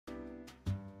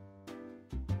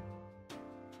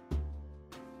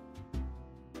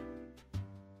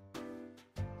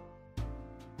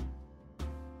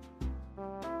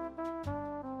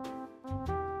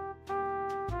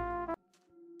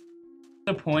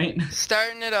the point.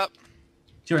 Starting it up.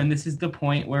 Jordan, this is the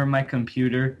point where my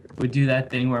computer would do that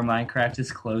thing where Minecraft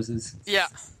just closes. Yeah.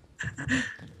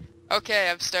 Okay,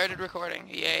 I've started recording.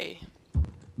 Yay.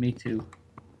 Me too.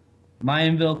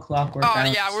 Mayonville, Clockwork Oh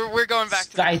Ounce, yeah, we're going back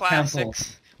to Sky the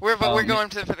classics. We're going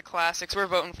for the classics. We're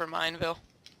voting for Mineville.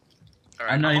 All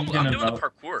right, I'm not even gonna I'm doing vote.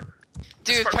 the parkour.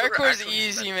 Dude, This parkour's actually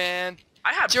easy, is- man.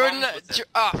 I have Jordan, problems with it,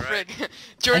 frig. right?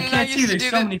 Jordan I and I can't see, used to there's do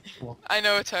so the. many people. I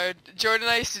know it's hard. Jordan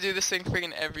and I used to do this thing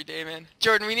friggin' every day, man.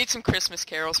 Jordan, we need some Christmas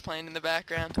carols playing in the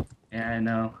background. Yeah, I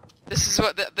know. This is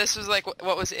what this was like.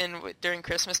 What was in during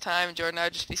Christmas time. Jordan and I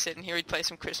would just be sitting here. We'd play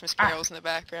some Christmas carols in the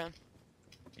background.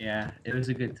 Yeah, it was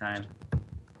a good time.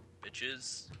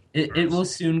 Bitches. It will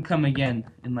soon come again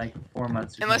in like 4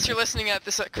 months. Unless you're listening at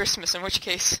this at Christmas, in which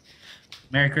case,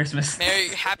 Merry Christmas.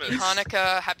 Happy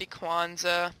Hanukkah, Happy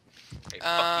Kwanzaa, Hey,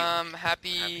 fuck you.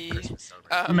 Happy. Christmas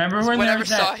celebration. Remember when there whatever was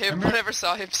that? Sahib, whatever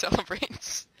Sahib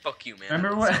celebrates. Fuck you, man. Remember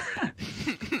I'm what?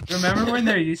 celebrating. Remember when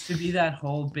there used to be that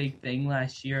whole big thing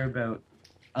last year about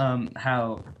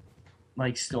how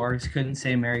like stores couldn't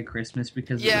say Merry Christmas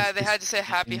because Yeah, they had to say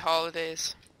Happy thing?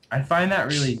 Holidays. I find that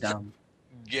really dumb.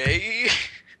 Yay.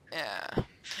 Yeah,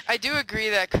 I do agree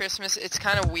that Christmas. It's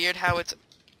kind of weird how it's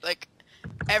like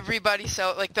everybody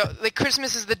like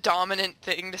Christmas is the dominant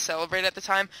thing to celebrate at the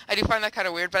time. I do find that kind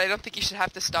of weird, but I don't think you should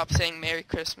have to stop saying Merry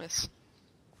Christmas.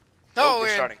 Oh, we're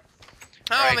weird. starting.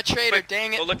 Oh, All I'm a right, traitor. quick,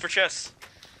 Dang it. Go look for chests.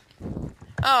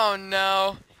 Oh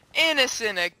no,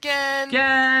 innocent again.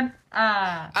 Again.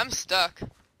 Ah. I'm stuck.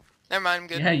 Never mind. I'm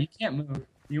good. Yeah, you can't move.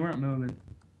 You weren't moving.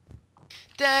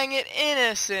 Dang it,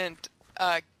 innocent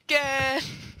again.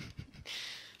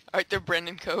 Alright, they're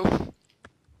Brendan Cove.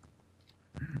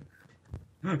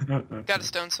 Got a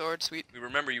stone sword, sweet. We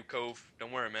remember you, Cove.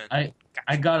 Don't worry, man.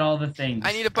 I got all the things.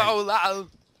 I need a bow, lol.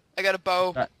 I got a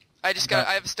bow. Got- I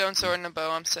have a stone sword and a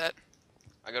bow, I'm set.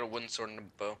 I got a wooden sword and a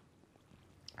bow.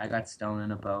 I got stone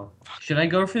and a bow. Should I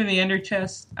go for the ender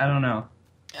chest? I don't know.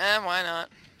 Why not?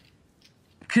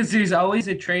 Cause there's always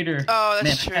a trader. Oh,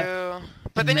 that's Man, true.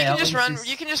 But then you can just run, Mail is-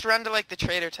 you can just run to, like, the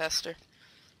trader tester.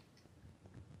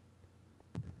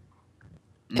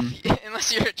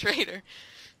 Unless you're a trader.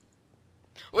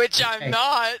 Which I'm Hey.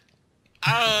 not.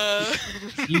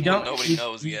 You don't. Nobody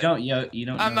knows you yet. Don't. You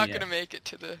don't. I'm know not yet. gonna make it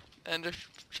to the ender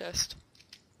chest.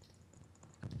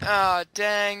 Ah,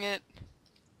 dang it.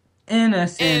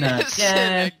 Innocent Innocent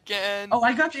again. again. Oh,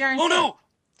 I got the iron. Oh sword. no!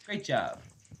 Great job.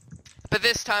 But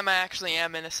this time I actually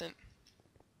am innocent.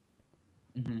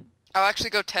 hmm I'll actually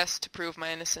go test to prove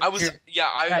my innocence. I was Here.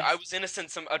 I Guys. was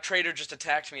innocent. A trader just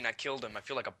attacked me and I killed him. I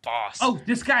feel like a boss. Oh,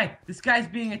 this guy's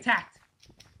being attacked.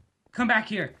 Come back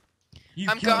here. You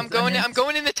I'm killed going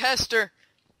an in the tester.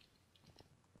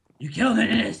 You killed an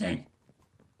innocent.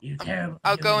 You terrible.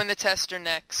 I'll go in the tester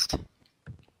next.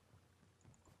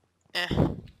 Eh.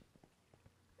 Oh,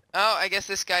 I guess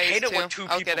this guy Hate is it too. when two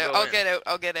I'll people get out. go I'll in. get out.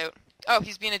 I'll get out. Oh,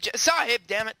 he's being a Sahib,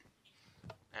 damn it.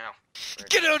 Ow.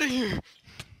 Get out of here.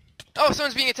 Oh,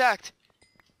 someone's being attacked.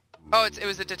 Oh, it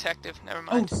was a detective. Never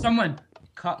Oh, mind. someone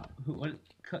caught. Who? What?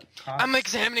 Caught? I'm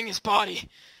examining his body.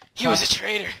 He was a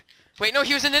traitor. Wait, no,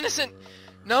 he was an innocent.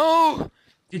 No.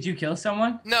 Did you kill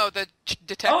someone? No, the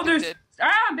detective Oh, there's. did.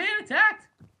 I'm being attacked.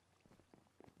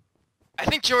 I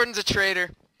think Jordan's a traitor.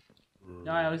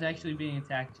 No, I was actually being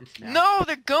attacked just now. No,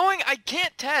 they're going. I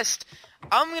can't test.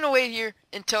 I'm gonna wait here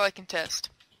until I can test.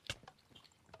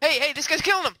 Hey, this guy's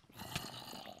killing him.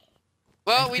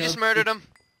 Well, we just murdered him.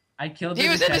 I killed. He the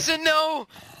was detective. innocent. No,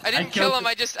 I didn't kill killed him.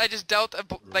 I just dealt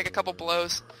like a couple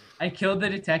blows. I killed the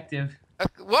detective.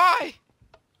 Why?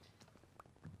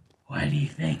 What do you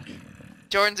think?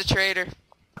 Jordan's a traitor.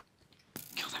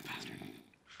 Kill that bastard.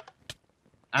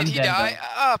 I'm Did he dead, die? though.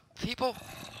 Ah, people.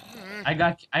 I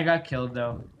got killed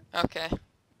though. Okay.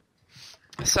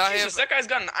 Sahib. Jesus, that guy's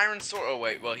got an iron sword. Oh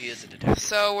wait, well he is a detective.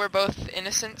 So we're both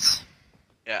innocents,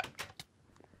 Yeah.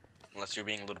 Unless you're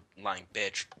being a little lying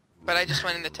bitch. but I just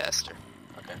went in the tester.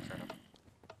 Okay, fair enough.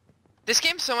 This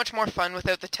game's so much more fun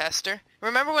without the tester.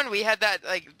 Remember when we had that,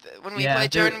 like, when we Yeah,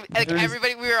 played Jordan, like, there was-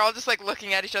 everybody, we were all just, like,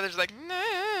 looking at each other, just like,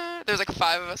 nah. There was, like,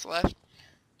 5 of us left.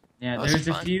 Yeah, That was there's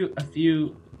fun.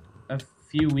 a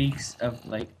few weeks of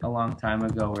like a long time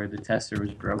ago where the tester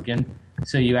was broken,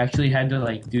 so you actually had to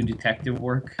like do detective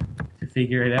work to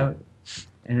figure it out,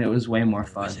 and it was way more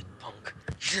fun. Was it punk?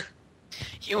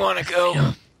 You wanna go to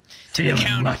the Feeling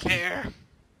county lucky. fair?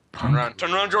 Punk.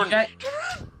 Turn around, Jordan.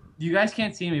 You guys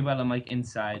can't see me, but I'm like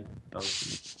inside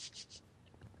both.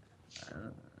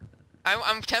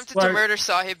 I'm tempted to Squirt. murder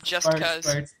Sahib just Squirt, cause.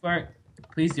 squirt, squirt.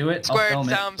 Please do it. I'll Squirt, film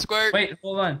it. Sam, squirt. Wait,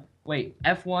 hold on. Wait,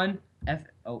 F1, F.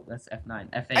 Oh, that's F9.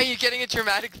 F8. Are you getting a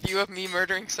dramatic view of me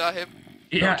murdering Sahib?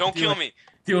 Yeah, No, don't do kill it. me.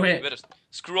 Do You it. better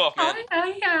screw off, man.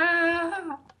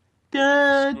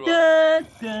 Da, Screw da,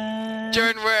 da.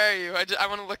 Jordan, where are you? I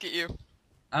want to look at you.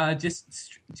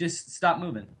 Just stop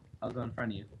moving. I'll go in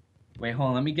front of you. Wait, hold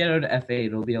on. Let me get out of F8.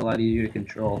 It'll be a lot easier to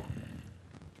control.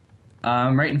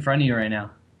 I'm right in front of you right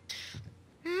now.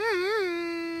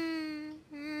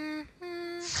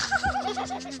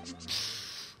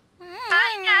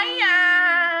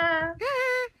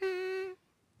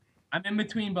 I'm in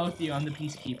between both of you. I'm the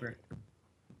peacekeeper.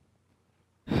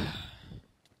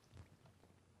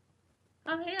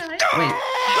 Wait.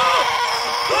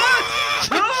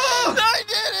 I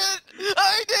did it!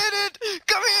 I did it!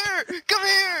 Come here! Come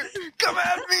here! Come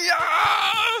at me!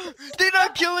 Ah! They're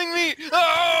not killing me!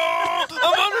 Oh!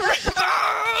 I'm on the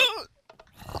ah!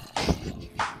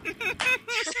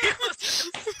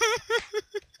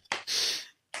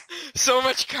 So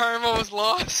much karma was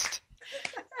lost.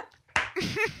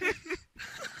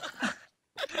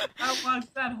 I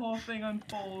watched that whole thing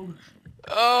unfold.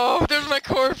 Oh, there's my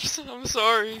corpse. I'm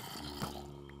sorry.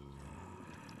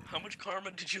 How much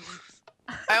karma did you lose?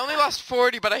 I only lost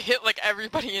 40, but I hit like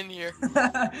everybody in here.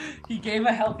 He gave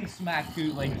a healthy smack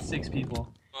to like 6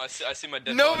 people. Oh, I see my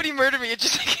dead Nobody body. murdered me. It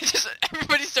just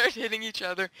everybody started hitting each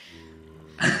other.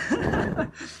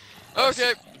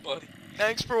 Okay. Buddy.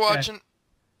 Thanks for watching.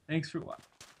 Thanks for watching.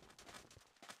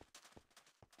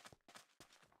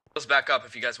 Let's back up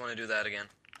if you guys want to do that again.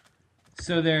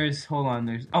 So there's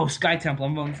Sky Temple.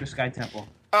 I'm voting for Sky Temple.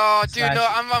 Oh, dude, Slash- no,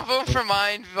 I'm voting for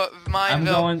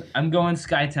Mineville. I'm going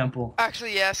Sky Temple.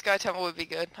 Actually, yeah, Sky Temple would be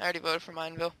good. I already voted for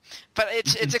Mineville, but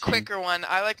it's a insane. quicker one.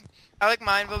 I like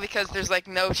Mineville because there's like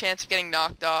no chance of getting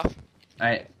knocked off.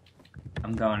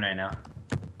 I'm going right now.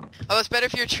 Oh, it's better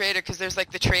if you're a trader because there's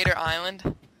like the Trader Island.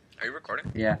 Are you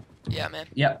recording? Yeah. Yeah, man.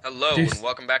 Yep. Hello There's- and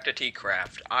welcome back to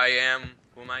T-Craft. I am...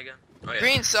 Who am I again? Oh, yeah.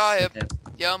 Green Sahib.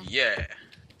 Yum. Yeah.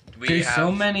 There's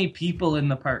so many people in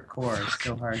the parkour. It's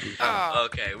so hard to Ah.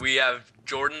 Okay, we have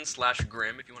Jordan /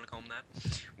 Grim, if you want to call him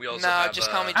that. We also Nah, have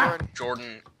just call me Jordan.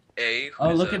 Jordan A. Who's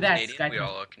Oh, look at that, Canadian. Sky We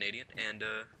Temple. all are Canadian, and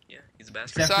yeah, he's the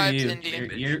best. Except for Besides you.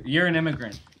 Indian. You're an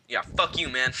immigrant. Yeah, fuck you,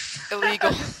 man.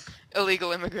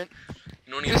 Illegal immigrant.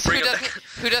 You don't even bring up that.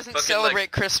 Who doesn't fucking, celebrate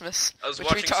like, Christmas, I was which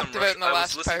we watching talked some about in the I was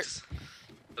last listening part.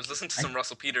 I was listening to some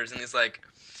Russell Peters, and he's like,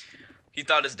 he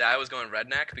thought his dad was going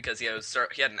redneck because he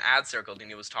had an ad circled, and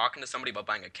he was talking to somebody about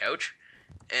buying a couch,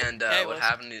 and Yeah, what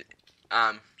happened?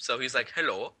 So he's like,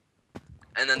 hello,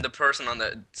 and then the person on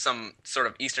some sort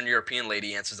of Eastern European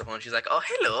lady answers the phone. She's like, oh,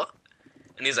 hello,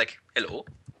 and he's like, hello,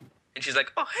 and she's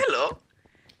like, oh, hello,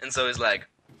 and so he's like,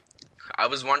 I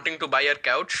was wanting to buy your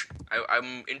couch.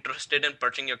 I'm interested in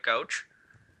purchasing your couch,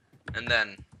 and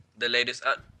then the lady's,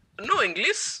 no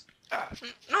English.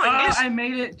 No English. I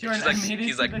made it, Jordan. I made it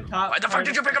he's to like, the top. why the fuck part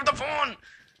did you pick up the phone?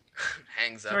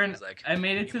 Hangs up. Jordan, He's like, I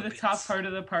made it to "You the bitch." top part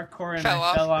of the parkour and Fell I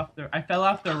off. fell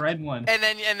off the red one. And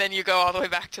then you go all the way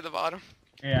back to the bottom.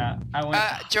 Yeah, I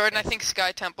went. Jordan, I think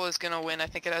Sky Temple is gonna win. I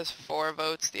think it has 4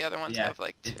 votes. The other ones Yeah, have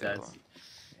like 2. it does.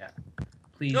 Yeah.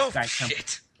 Please, No Sky Temple.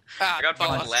 shit. Ah, I got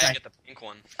fucking buns. lag at the pink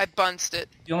one. I bunced it.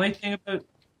 The only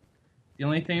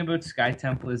thing about Sky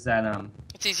Temple is that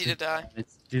It's easy to die.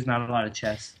 there's not a lot of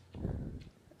chests.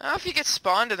 Oh, if you get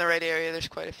spawned in the right area, there's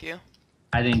quite a few.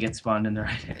 I didn't get spawned in the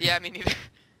right area. Yeah, me neither.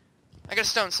 I got a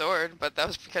stone sword, but that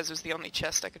was because it was the only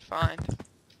chest I could find.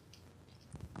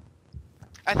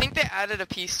 I think they added a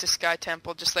piece to Sky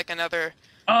Temple, just like another...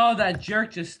 Oh, that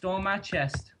jerk just stole my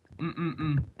chest.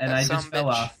 And That I son just of a fell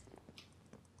bitch. off.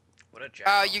 What a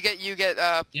jack. You get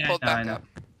Yeah, pulled no, I back know. up.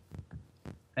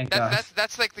 Thank God.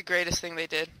 That's like the greatest thing they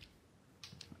did.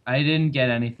 I didn't get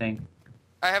anything.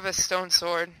 I have a stone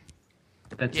sword.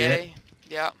 That's it. Yay.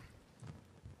 Yeah.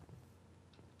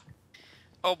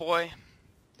 Oh boy.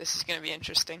 This is gonna be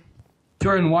interesting.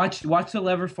 Jordan, watch the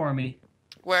lever for me.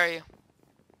 Where are you?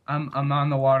 I'm on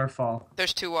the waterfall.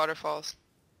 There's 2 waterfalls.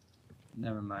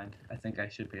 Never mind. I think I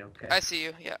should be okay. I see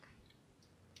you, yeah.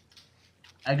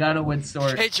 I got a wood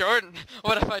sword. Hey Jordan,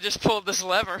 what if I just pulled this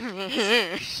lever?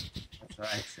 That's what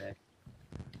I say.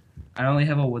 I only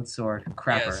have a wood sword.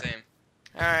 Crapper. Yeah, same.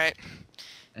 Alright.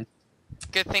 It-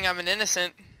 Good thing I'm an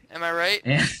innocent. Am I right?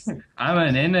 Yeah. I'm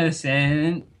an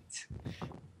innocent.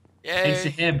 Hey, Yay.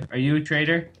 Sahib, are you a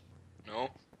traitor? No.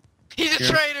 He's a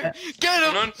You're- traitor! Get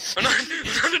I'm him!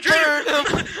 not a traitor. I'm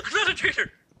not a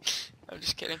traitor. I'm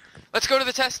just kidding. Let's go to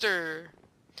the tester.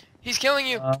 He's killing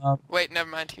you. Wait, never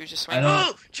mind. He was just swinging.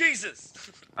 don't- Oh, Jesus.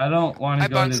 I don't want I to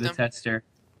go to bunced the him. tester.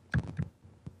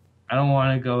 I don't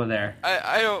want to go there.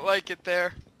 I don't like it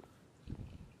there.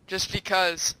 Just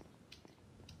because.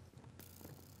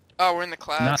 Oh, we're in the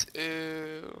clouds.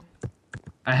 Ooh.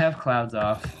 I have clouds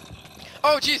off.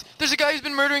 Oh, jeez, there's a guy who's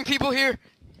been murdering people here.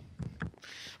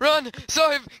 Run,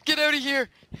 Sahib, get out of here.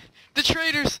 The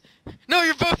traitors. No,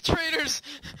 you're both traitors.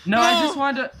 No, I just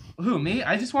wanted to... Who, me?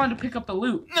 I just wanted to pick up the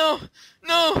loot. No,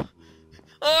 no.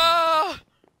 Ah!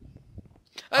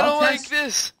 I don't like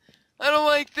this. I don't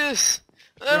like this.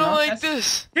 I don't like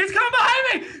this. He's coming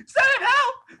behind me! Sahib,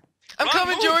 help! I'm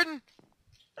coming, move. Jordan.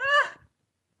 Ah!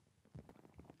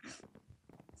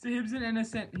 Sahib's an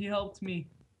innocent. He helped me.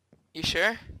 You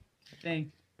sure? I think.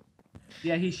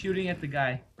 Yeah, he's shooting at the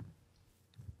guy.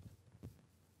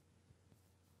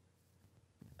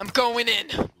 I'm going in.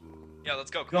 Yeah, let's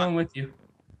go. Come Going on. with you.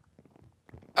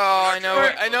 Oh, I know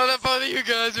it. I know that both of you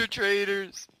guys are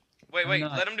traitors. Wait, I'm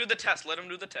not. let him do the test. Let him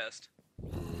do the test.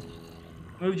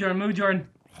 Move, Jordan. Move, Jordan.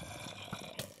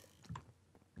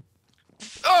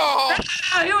 Oh!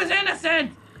 Ah, he was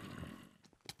innocent!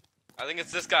 I think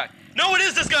it's this guy. No, it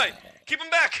is this guy! Keep him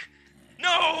back!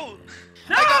 No!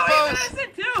 No, I got he's both.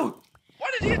 innocent too!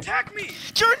 Why did he attack me?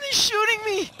 Jordan is shooting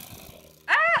me!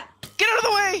 Ah! Get out of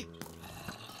the way!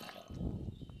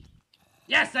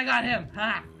 Yes, I got him!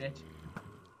 Ha, bitch.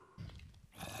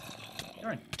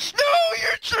 Jordan. No,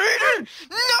 you're a traitor!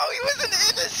 No, he was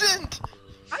an innocent!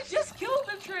 I just killed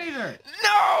the traitor!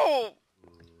 No!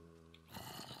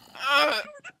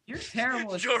 You're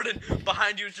terrible. Jordan,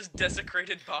 behind you is just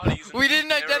desecrated bodies. and We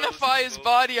didn't arrows identify and his bows.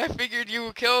 body. I figured you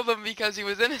would kill him because he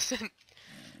was innocent.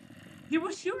 He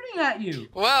was shooting at you.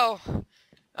 Well,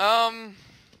 Jordan,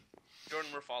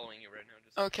 we're following you right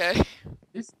now. Just... okay.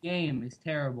 This game is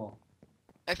terrible.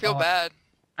 I feel Oh. bad.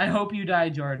 I hope you die,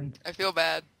 Jordan. I feel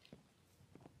bad.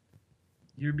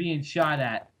 You're being shot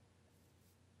at.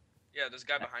 Yeah, this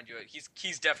guy behind you.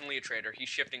 He's definitely a traitor. He's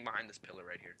shifting behind this pillar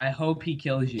right here. I hope he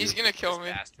kills you. He's gonna kill This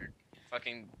me. bastard.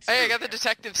 Fucking. Hey, I got screw the him.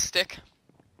 detective stick.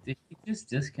 Did he just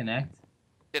disconnect?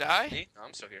 Did I? Me? No,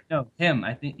 I'm still here. No, him.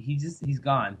 I think he's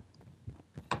gone.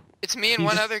 It's me and He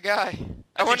one just- other guy. I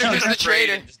think wonder he who's was the afraid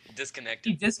traitor. and just He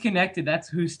disconnected. disconnected. That's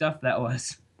whose stuff that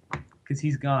was. Cause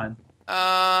he's gone.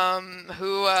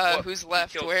 Who's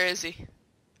left? killed- Where is he?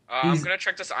 I'm He's- gonna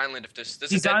check this island if there's a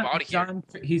He's dead on. body He's here. on.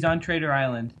 He's on Trader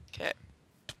Island. Okay.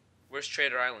 Where's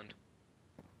Trader Island?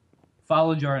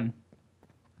 Follow Jordan.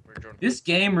 Where's Jordan? This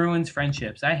game ruins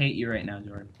friendships. I hate you right now,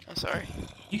 Jordan. I'm sorry.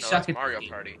 You No, suck that's at Mario the game.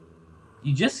 Party.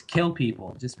 You just kill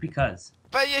people just because.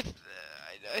 But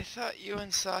I thought you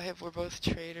and Sahib were both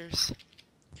traitors.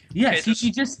 Yes, Okay, there's-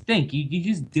 you just think. You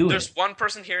just do There's it. one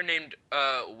person here named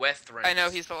Wethrin. I know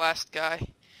he's the last guy.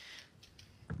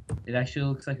 It actually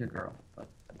looks like a girl. But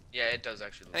Yeah, it does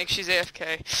actually. I think she's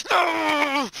AFK.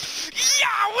 No!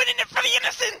 Yeah, winning it for the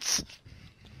innocents!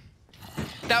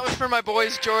 That was for my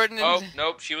boys Jordan and... Oh,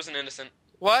 nope, she was an innocent.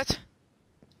 What?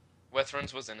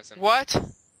 Wethrins was innocent. What?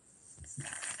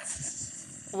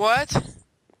 What?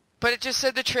 But it just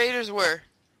said the traitors were.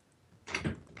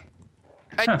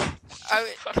 Huh.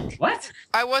 What?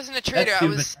 I wasn't a traitor.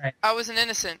 That's stupid. Alright. I was an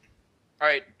innocent.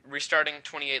 Alright, restarting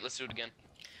 28, let's do it again.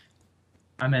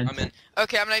 I'm in. I'm in.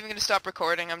 Okay, I'm not even gonna stop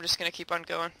recording. I'm just gonna keep on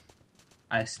going.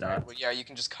 I Alright, stopped. well, yeah, you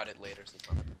can just cut it later. So it's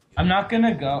not I'm not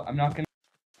gonna go. I'm not gonna.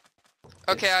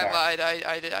 Okay, I Start. lied.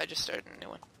 I just started a new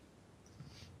one.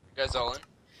 You guys all in?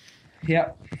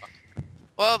 Yep.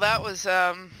 Well, that was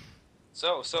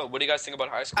So, what do you guys think about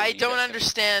high school? I What do you don't guys think?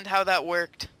 understand how that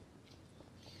worked.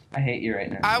 I hate you right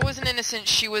now. I was an innocent.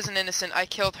 She was an innocent. I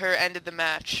killed her. Ended the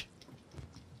match.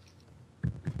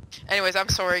 Anyways, I'm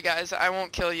sorry, guys. I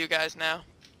won't kill you guys now.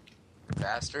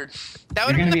 Bastard. That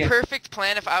would You're have been gonna the be perfect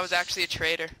plan if I was actually a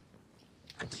traitor.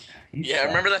 You Yeah, suck.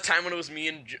 remember that time when it was me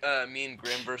and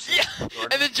Grim versus Yeah, Jordan?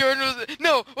 and then Jordan was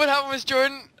no. What happened was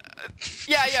Jordan.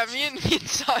 Yeah, me and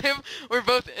Sahib were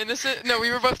both innocent. No,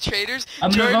 we were both traitors.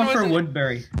 I'm gonna Jordan vote for wasn't-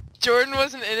 Woodbury. Jordan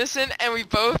wasn't innocent, and we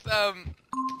both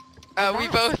we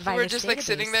both were virus just like database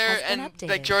sitting there, has been and updated.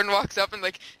 like Jordan walks up and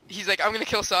like he's like, I'm gonna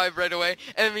kill Sahib right away,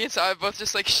 and then me and Sahib both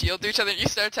just like shield to each other. And you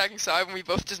start attacking Sahib, and we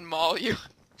both just maul you.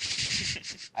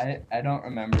 I don't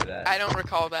remember that. I don't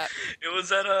recall that. It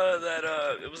was at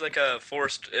it was like a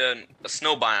forest, a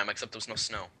snow biome, except there was no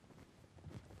snow.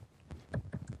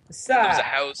 There was a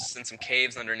house and some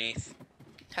caves underneath.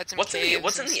 Had some What's in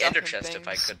caves the and Ender stuff and chest, if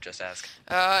I things. could just ask?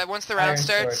 Once the round Iron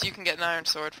starts, sword. you can get an iron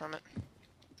sword from it.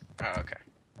 Oh, okay.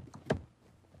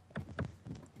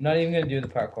 Not even gonna do the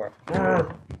parkour.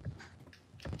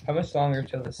 How much longer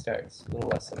till this starts? A little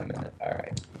less than a minute. All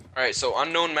right. All right, so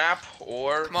unknown map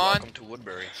or Come on. welcome to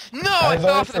Woodbury. No, I fell voted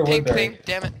off of the for pink Woodbury. thing.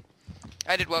 Damn it.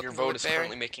 I did welcome Your to vote is Woodbury.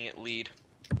 currently making it lead.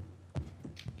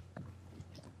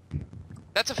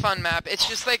 That's a fun map. It's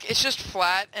just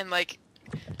flat and like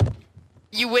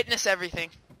you witness everything.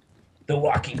 The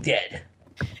Walking Dead.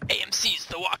 AMC's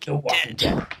The The Walking Walking Dead.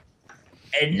 Dead.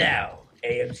 And now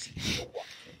AMC The Walking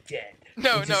Dead.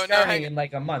 No, Which no, is no, starting hang- in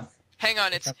like a month. Hang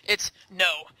on,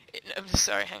 I'm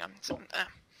sorry, hang on.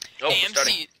 Oh,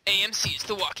 starting. AMC's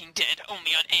The Walking Dead,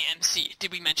 only on AMC.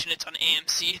 Did we mention it's on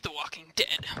AMC, The Walking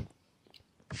Dead?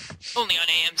 Only on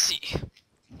AMC.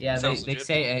 Yeah, they Sounds legit.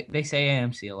 say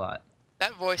AMC a lot.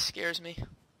 That voice scares me.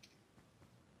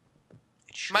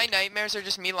 My nightmares are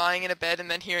just me lying in a bed and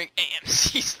then hearing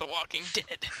AMC's The Walking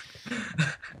Dead.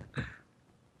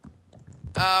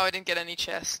 Oh, I didn't get any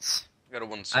chests. I got a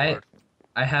one sword.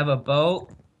 I have a bow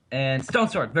and stone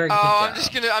sword. Very good Oh,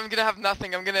 job. I'm gonna have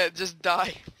nothing. I'm gonna just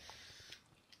die.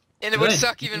 And it Good, would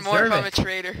suck you even more if deserve I'm a it.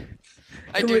 traitor.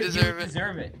 I do You deserve it.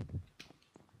 deserve it.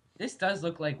 This does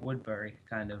look like Woodbury,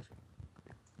 kind of.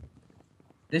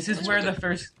 This is where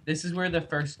the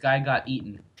first guy got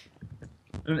eaten.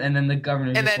 And then the governor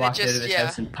And just then it walked out just- of his yeah.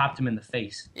 house and popped him in the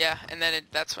face. Yeah, and then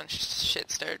that's when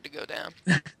shit started to go down.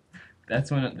 That's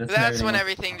when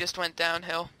Everything just went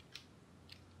downhill.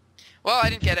 Well, I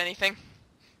didn't get anything.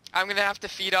 I'm gonna have to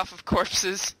feed off of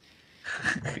corpses.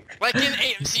 Like in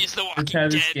AMC's The Walking That's how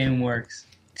this Dead. game works.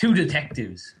 Two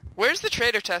detectives. Where's the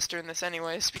traitor tester in this,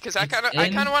 anyways? Because I It's kind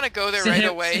in- of want to go there right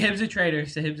away. Sahib's a traitor.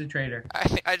 Sahib's a traitor.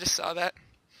 I just saw that.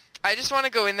 I just want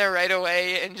to go in there right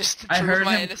away and just I prove heard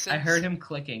my him. innocence. I heard him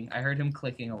clicking. I heard him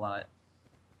clicking a lot.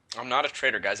 I'm not a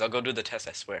traitor, guys. I'll go do the test,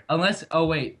 I swear. Unless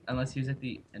he was at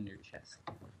the end of your chest.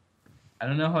 I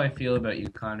don't know how I feel about you,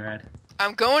 Conrad.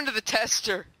 I'm going to the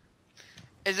tester.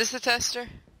 Is this the tester?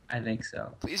 I think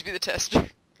so. Please be the tester.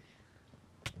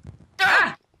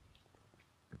 Ah!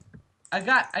 I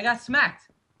got smacked.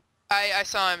 I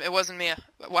saw him. It wasn't me.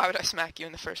 Why would I smack you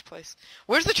in the first place?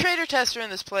 Where's the traitor tester in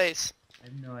this place? I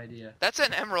have no idea. That's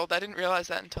an emerald. I didn't realize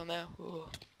that until now. Ooh.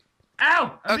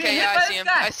 Ow! I'm being Okay, hit yeah, by I see this him.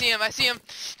 guy. I see him.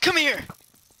 Come here.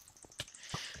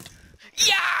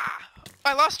 Yeah!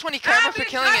 I lost 20 karma for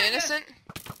he's killing an trying to- innocent.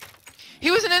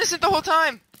 He was an innocent the whole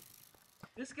time.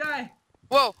 This guy.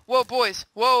 Whoa, boys.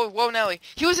 Whoa, Nelly.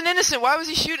 He was an innocent. Why was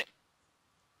he shooting?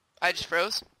 I just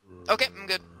froze. Okay, I'm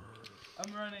good.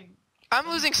 I'm running. I'm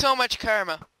losing so much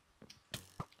karma.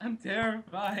 I'm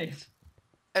terrified.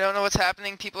 I don't know what's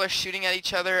happening. People are shooting at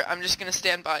each other. I'm just gonna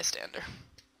stand bystander.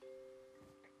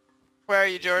 Where are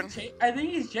you, Jordan? I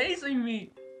think he's chasing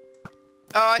me.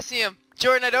 Oh, I see him.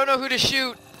 Jordan, I don't know who to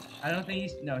shoot. I don't think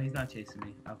he's not chasing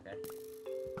me. Okay.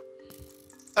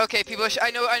 Okay, people are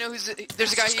I know who's...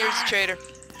 There's a guy here who's a traitor.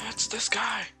 It's this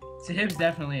guy. Sahib's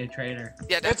definitely a traitor.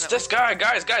 Yeah, definitely. It's this guy,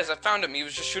 guys. I found him. He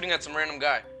was just shooting at some random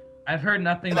guy. I've heard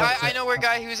nothing about I know where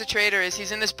guy who's a traitor is.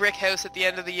 He's in this brick house at the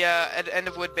end of the at the end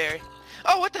of Woodbury.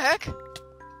 Oh, what the heck?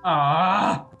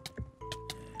 Ah.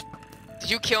 Did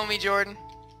you kill me, Jordan?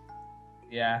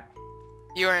 Yeah.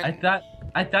 You were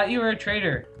I thought you were a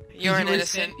traitor. You were an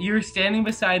innocent. You were standing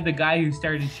beside the guy who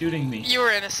started shooting me. You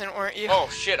were innocent, weren't you? Oh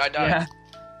shit! I died. Yeah.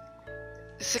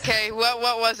 It's okay. What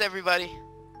was everybody?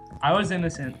 I was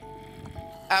innocent.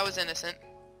 I was innocent.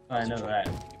 Oh, I know that.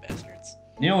 You bastards.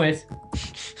 Knew it.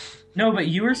 No, but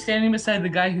you were standing beside the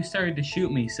guy who started to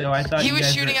shoot me, so I thought He you was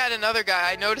guys shooting were, at another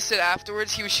guy. I noticed it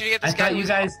afterwards. He was shooting at this I guy. thought you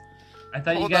guys. I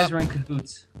thought you Hold guys up. were in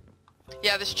cahoots.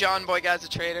 Yeah, this John boy guy's a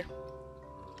traitor.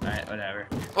 All right, whatever.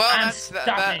 Well, I'm that's that.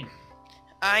 stopping.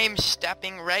 I'm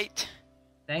stepping right.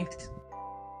 Thanks.